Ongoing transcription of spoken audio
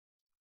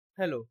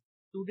Hello,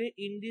 today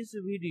in this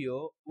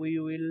video we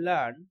will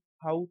learn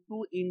how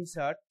to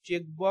insert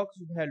checkbox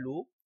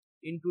value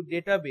into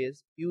database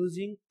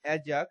using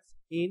Ajax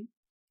in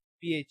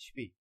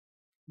PHP.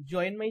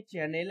 Join my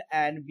channel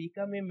and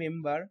become a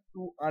member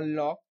to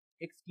unlock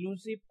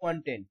exclusive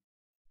content.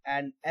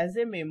 And as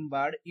a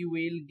member, you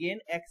will gain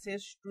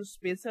access to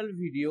special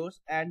videos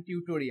and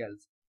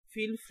tutorials.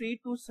 Feel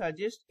free to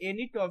suggest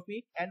any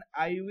topic and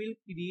I will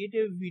create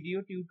a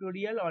video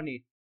tutorial on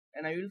it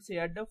and I will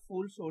share the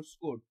full source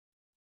code.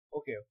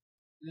 Okay,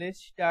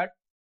 let's start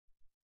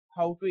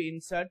how to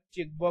insert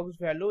checkbox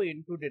value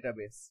into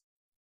database.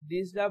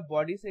 This is the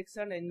body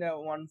section in the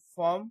one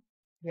form.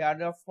 Here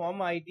the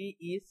form ID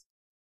is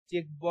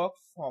checkbox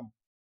form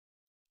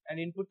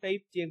and input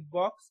type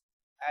checkbox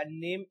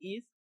and name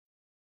is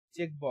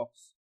checkbox.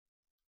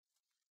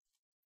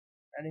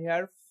 And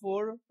here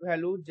 4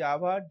 value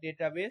Java,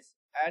 database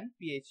and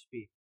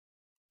PHP.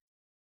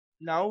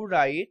 Now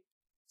write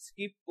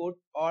skip code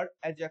or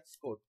Ajax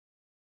code.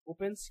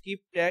 Open skip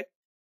tag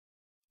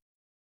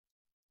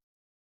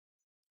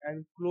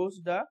and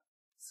close the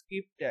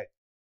skip tag.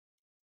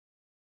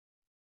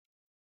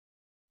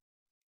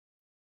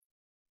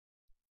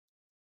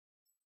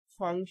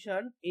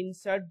 Function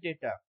insert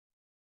data.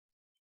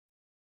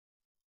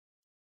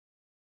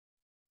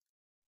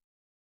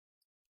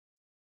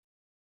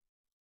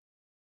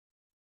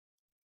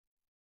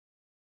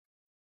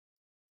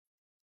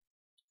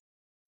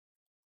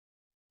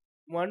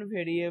 One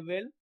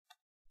variable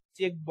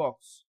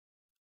checkbox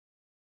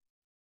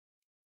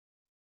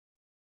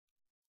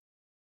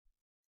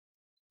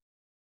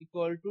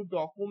equal to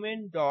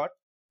document dot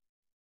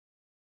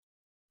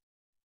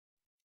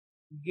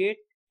get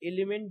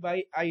element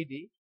by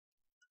ID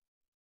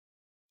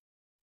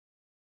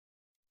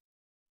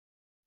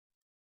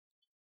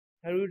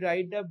and we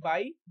write the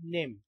by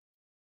name.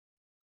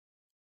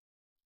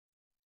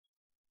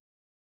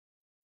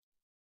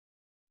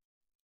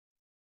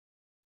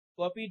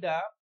 Copy the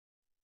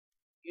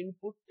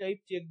input type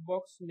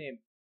checkbox name,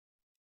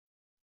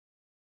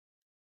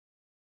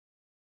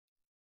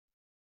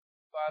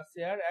 pass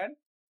here and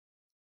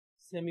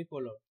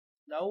semicolon.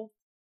 Now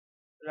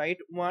write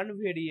one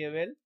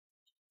variable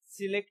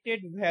selected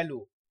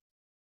value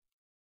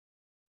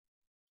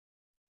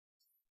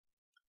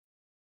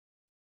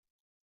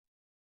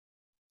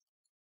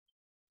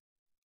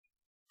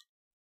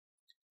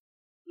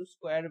to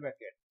square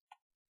bracket.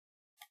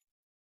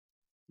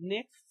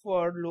 Next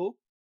for loop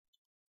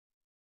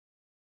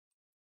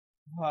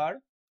var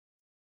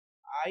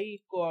I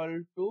equal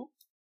to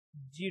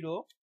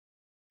 0,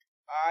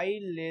 I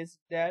less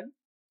than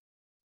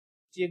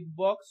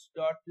checkbox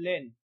dot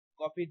len.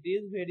 Copy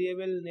this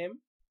variable name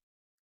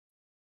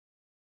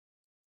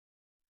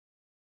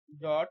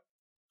dot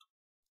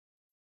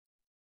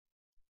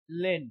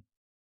len.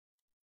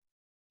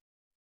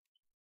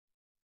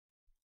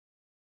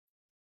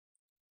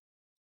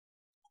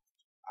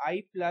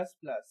 I plus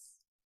plus.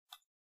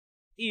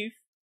 If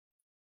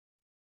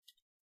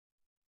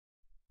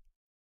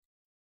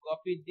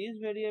copy this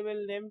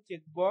variable name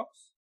checkbox,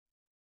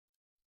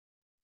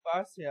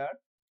 pass here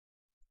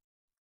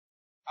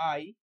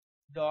I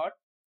dot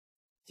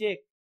check.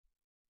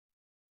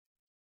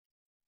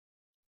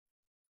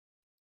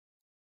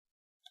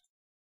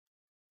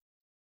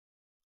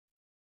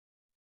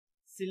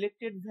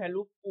 Selected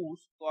value push,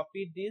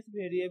 copy this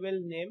variable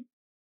name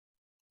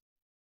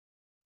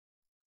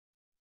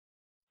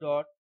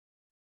dot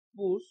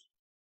push,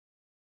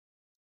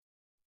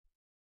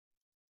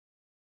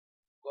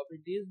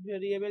 copy this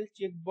variable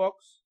checkbox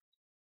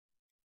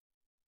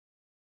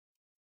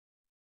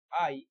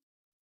I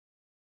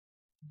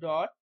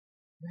dot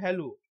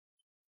value.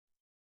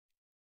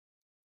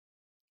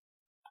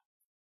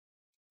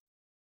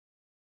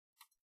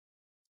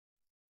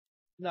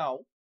 Now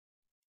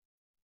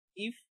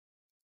if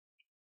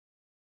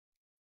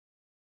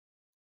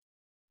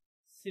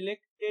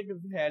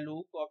selected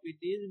value, copy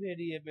this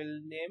variable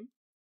name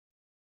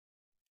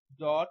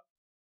dot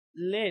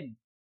len.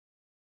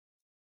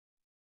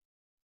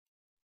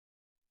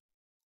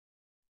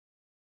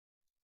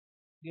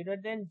 Greater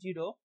than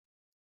 0,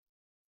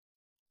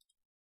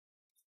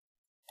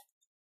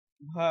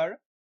 var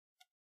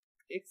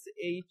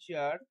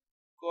xhr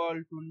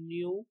call to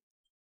new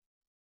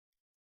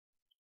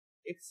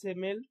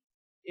XML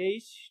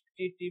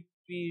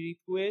HTTP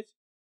request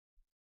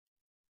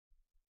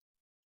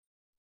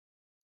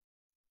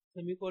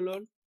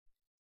semicolon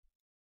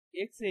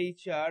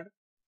xhr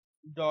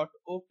dot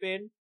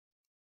open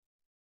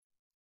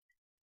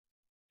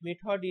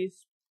method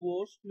is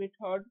post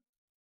method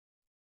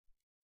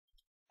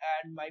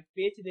and my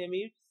page name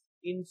is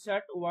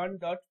insert one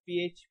dot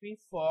php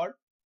for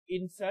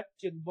insert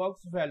checkbox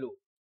value.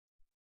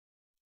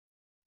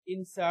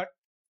 Insert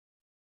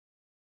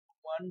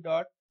one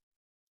dot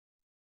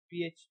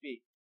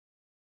php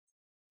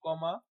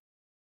comma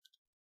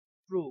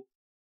true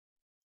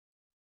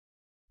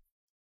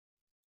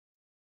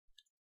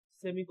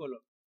semicolon.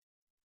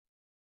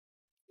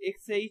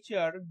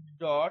 xhr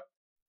dot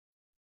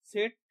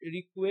set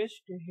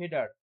request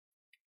header,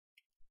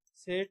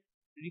 set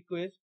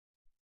request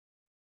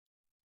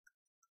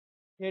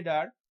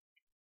header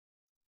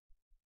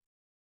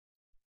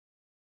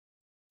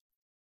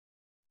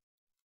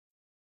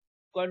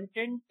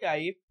content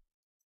type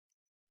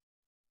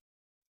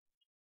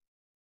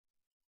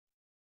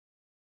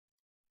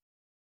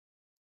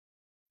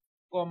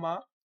comma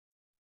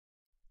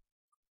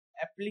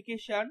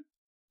application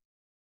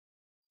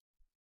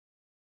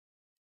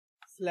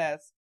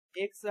slash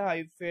x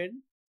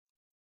hyphen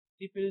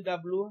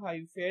www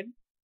hyphen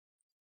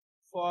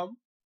form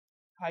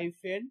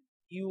hyphen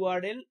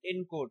URL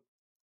encode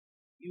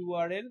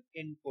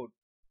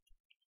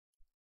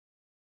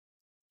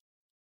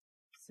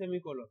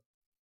semicolon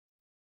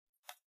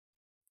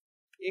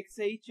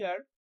xhr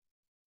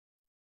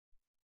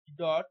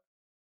dot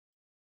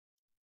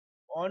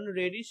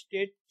onReady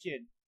state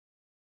change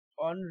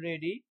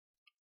onReady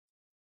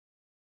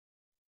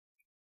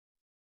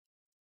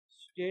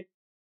state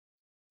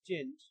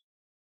change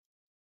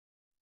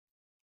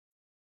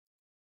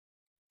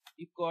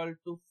equal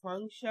to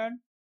function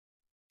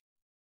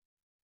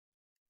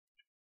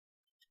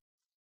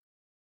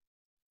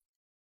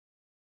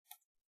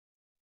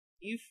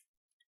if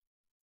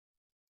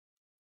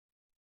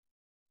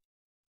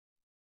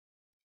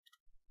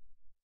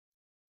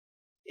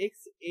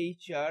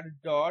xhr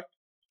dot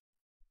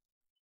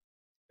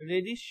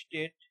ready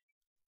state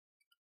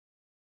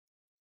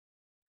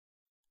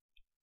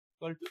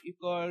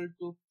equal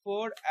to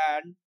 4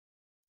 and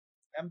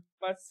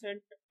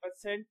ampersand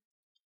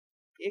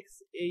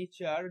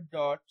xhr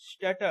dot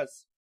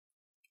status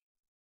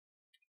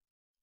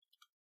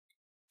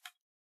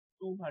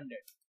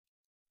 200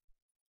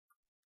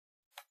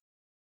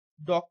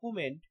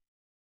 document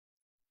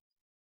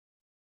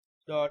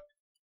dot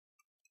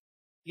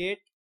get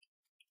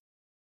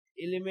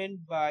element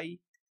by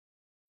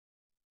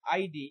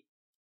id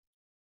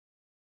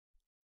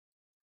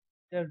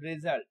the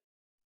result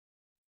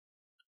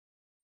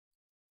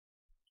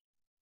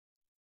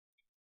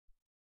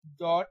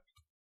dot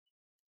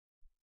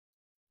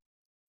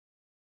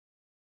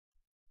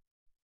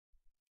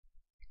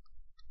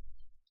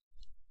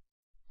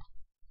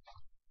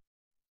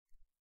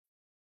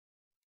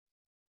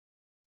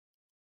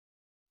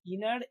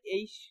inner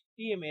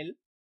html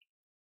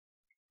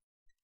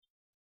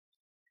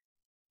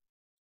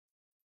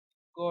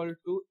equal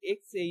to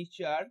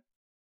xhr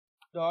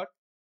dot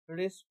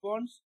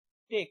response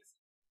text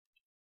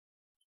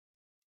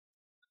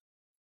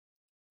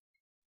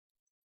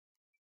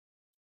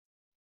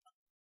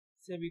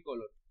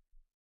semicolon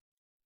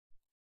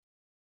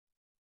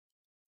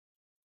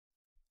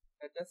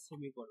that is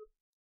semicolon.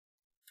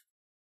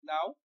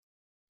 Now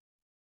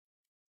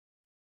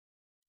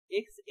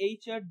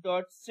xhr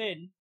dot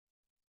send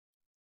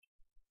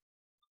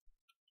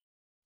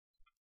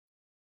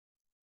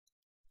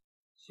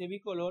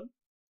semicolon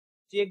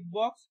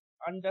checkbox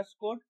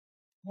underscore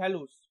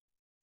values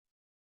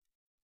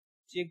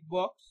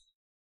checkbox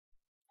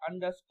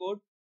underscore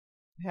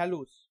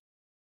values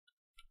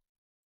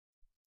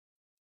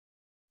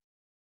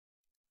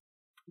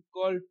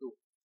equal to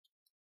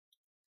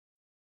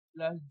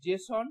plus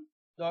json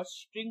dot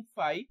string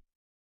 5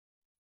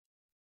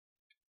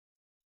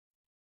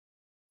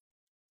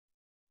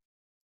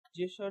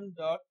 json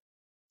dot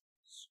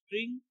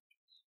string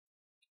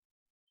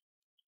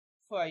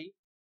 5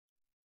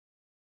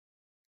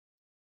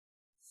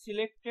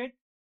 selected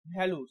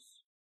values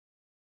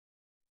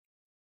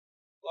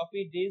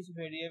copy this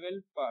variable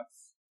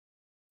paths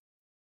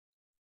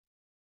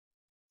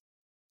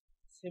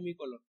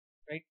semicolon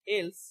right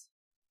else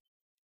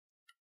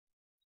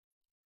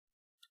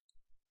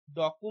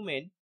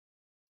document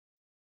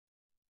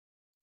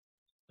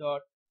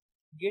dot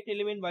get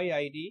element by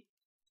id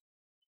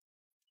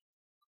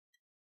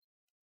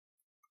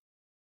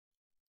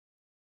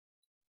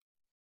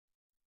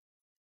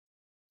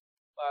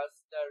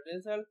pass the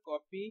result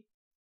copy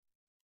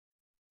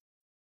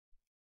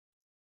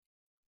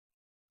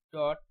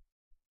dot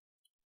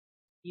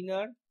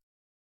inner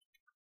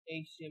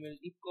html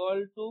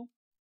equal to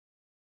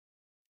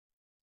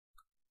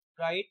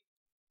right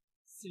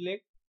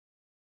select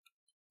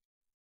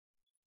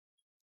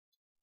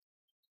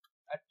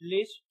at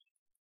least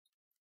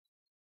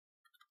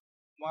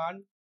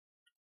one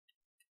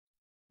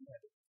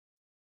value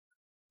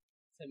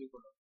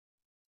semicolon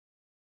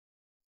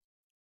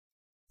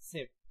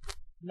save.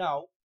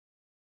 Now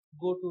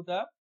go to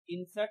the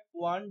insert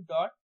one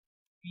dot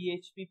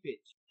php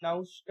page.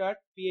 Now start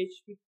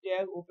php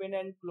tag open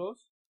and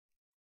close.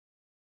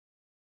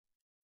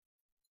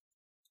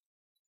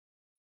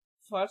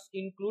 First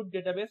include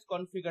database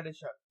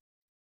configuration.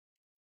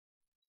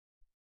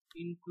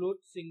 Include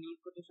single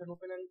quotation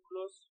open and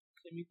close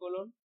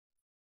semicolon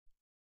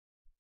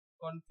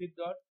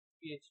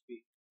config.php.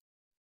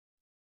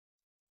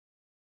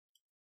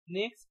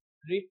 Next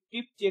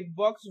retrieve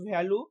checkbox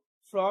value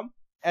from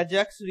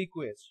Ajax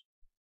request.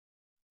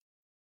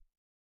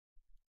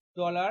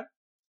 Dollar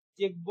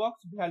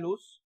checkbox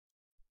values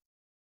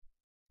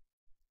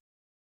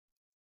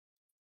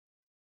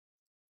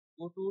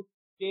go to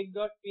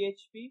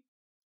take.php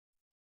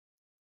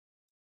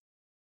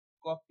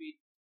copy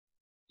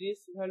this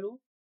value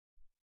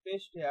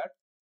paste here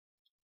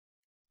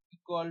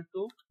equal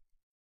to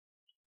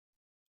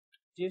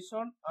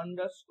JSON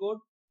underscore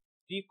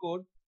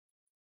decode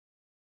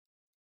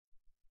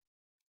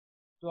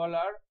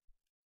dollar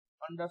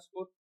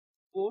underscore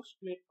post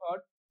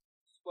method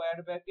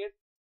square bracket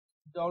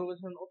double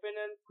quotation open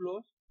and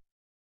close,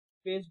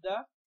 paste the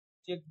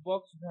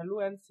checkbox value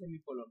and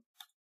semicolon.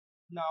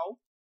 Now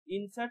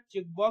insert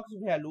checkbox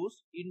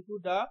values into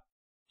the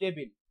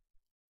table.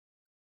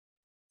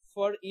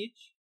 For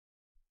each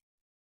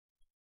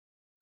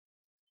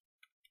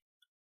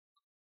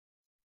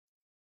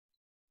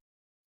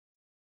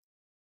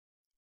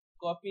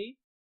copy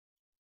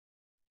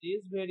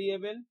this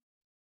variable,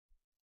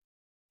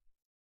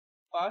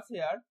 pass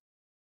here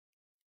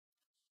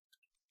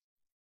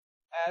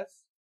as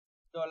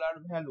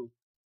 $value,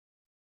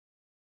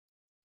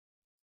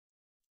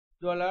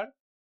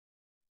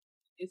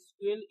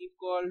 $SQL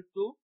equal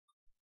to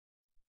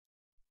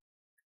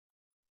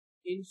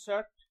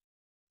insert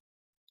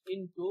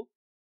into,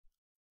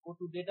 go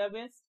to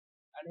database,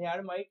 and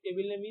here my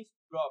table name is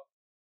drop,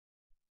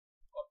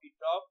 copy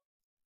drop,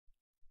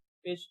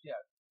 paste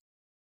here,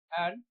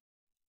 and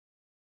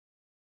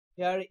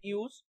here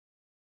use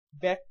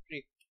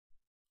backtrack,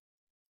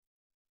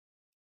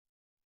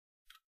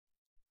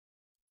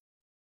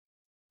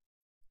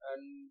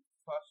 and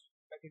first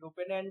bracket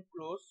open and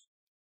close,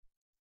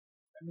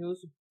 and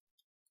use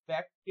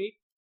backtrack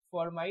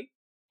for my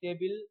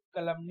table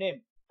column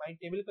name. My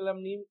table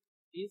column name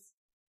is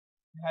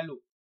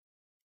value,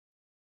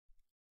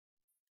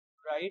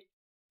 right?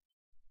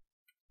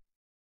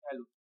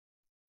 Value.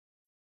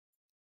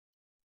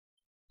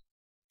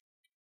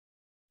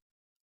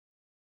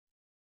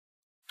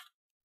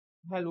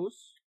 Values,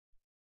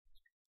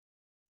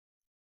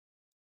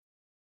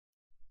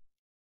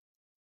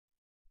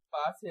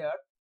 pass here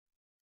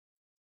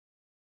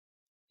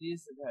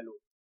this value,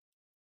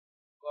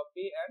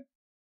 copy and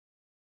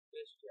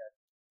paste here.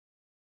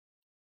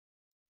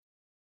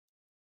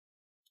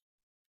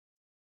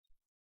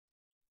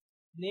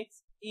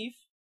 Next, if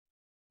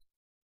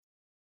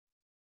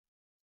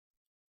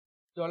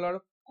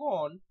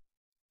 $con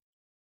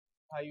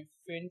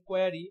hyphen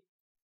query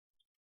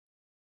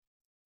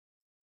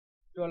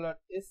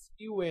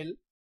 $SQL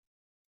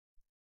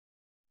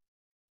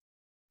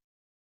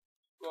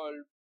equal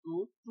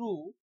to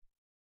true,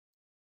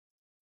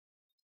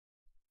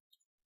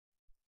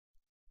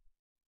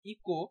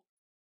 echo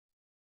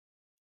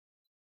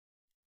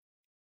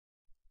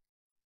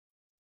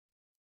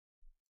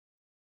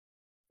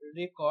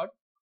record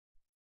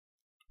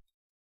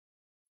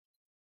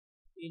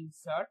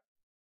insert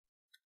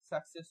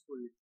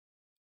successfully,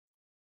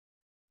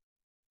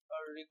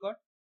 or record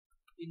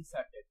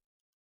inserted.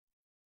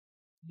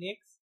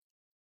 Next,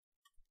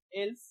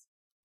 else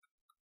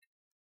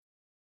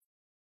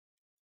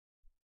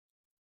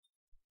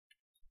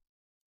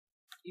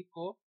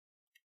echo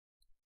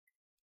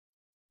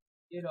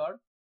error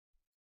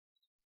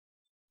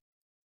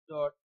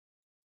dot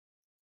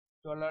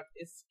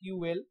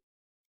 $SQL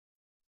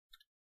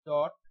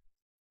dot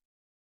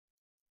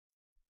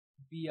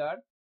br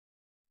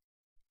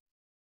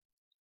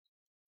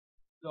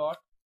dot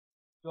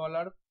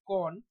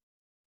 $con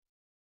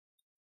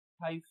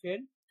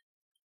hyphen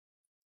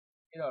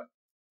error.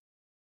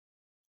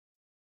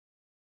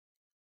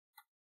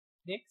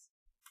 Next,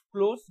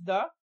 close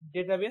the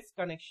database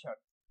connection,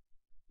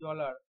 $con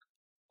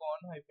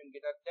hyphen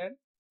greater than,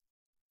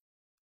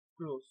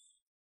 close,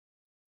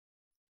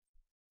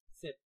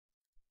 save.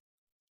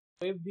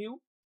 Web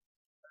view,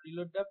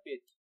 reload the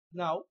page.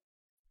 Now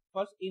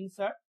first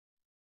insert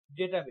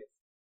database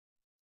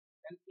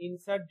and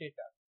insert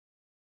data.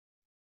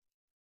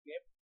 Okay.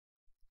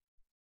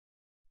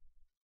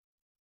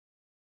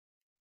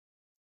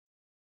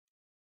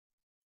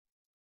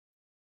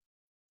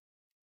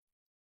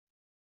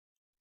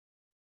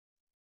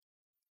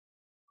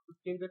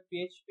 Take the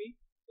PHP,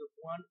 the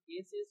one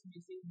S is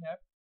missing here.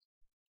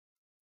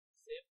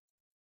 Save.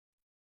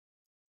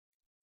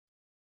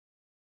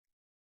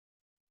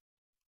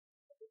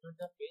 Reload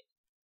the page,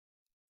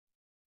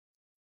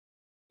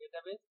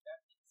 database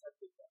and insert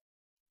data.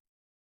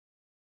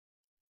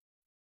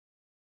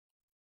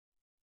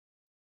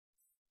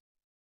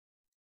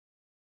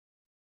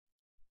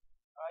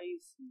 I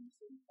see.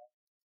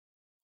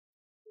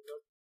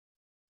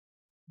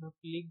 Now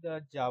click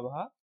the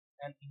Java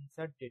and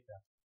insert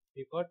data.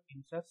 Record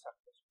insert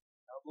successful.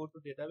 Now go to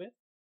database,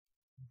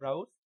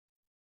 browse,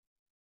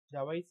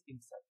 Java is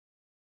insert.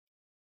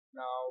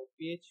 Now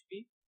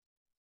PHP,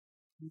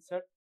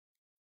 insert,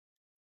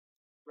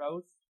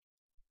 browse,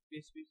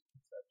 PHP is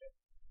inserted.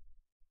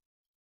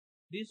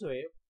 This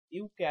way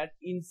you can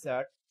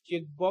insert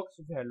checkbox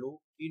value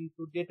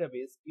into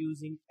database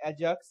using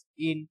Ajax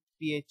in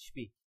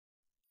PHP.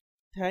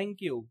 Thank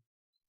you.